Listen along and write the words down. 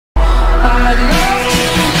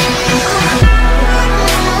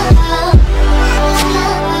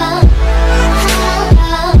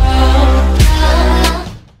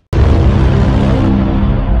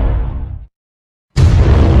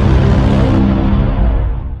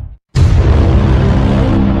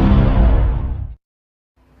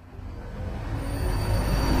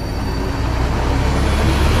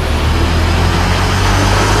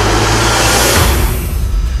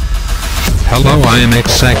I am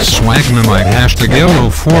xxXilluminatiXxx hashtag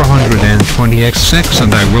YOLO420XX,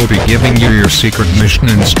 and I will be giving you your secret mission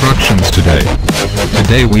instructions today.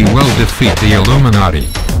 Today we will defeat the Illuminati.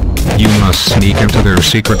 You must sneak into their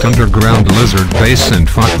secret underground lizard base and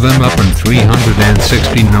fuck them up in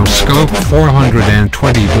 360 no scope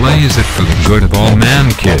 420 blaze it for the good of all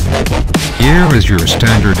man, kid. Here is your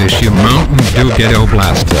standard issue Mountain Dew Ghetto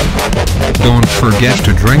Blaster. Don't forget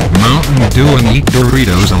to drink Mountain Dew and eat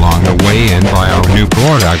Doritos along the way, and buy our new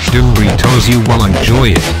product Doritos. You will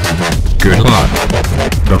enjoy it. Good luck.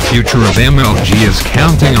 The future of MLG is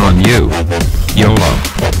counting on you. YOLO.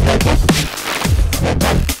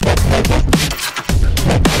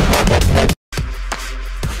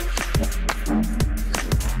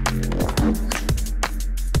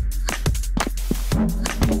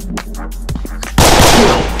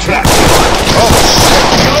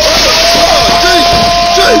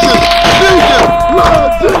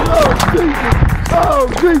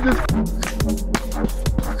 Jesus!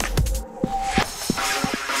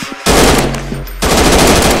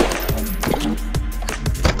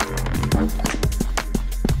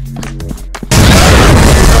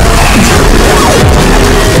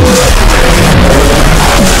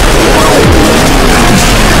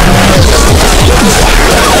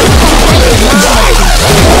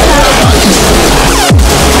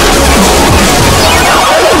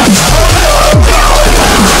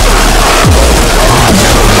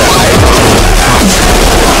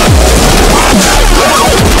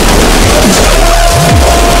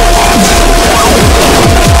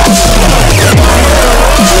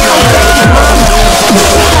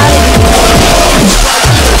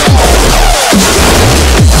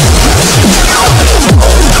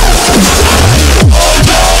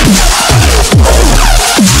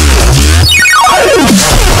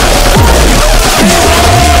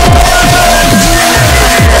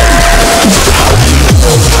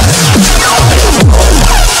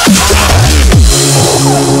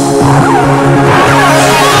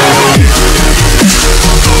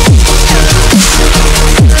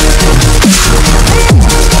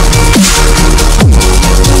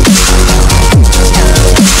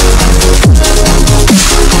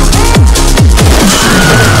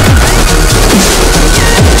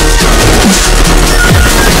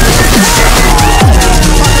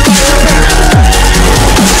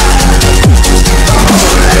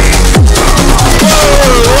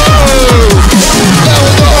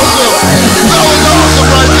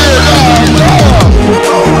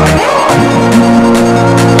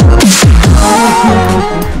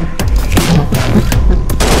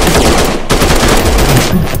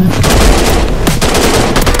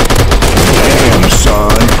 Damn,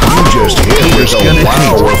 son, you just hit with a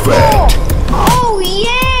wow effect.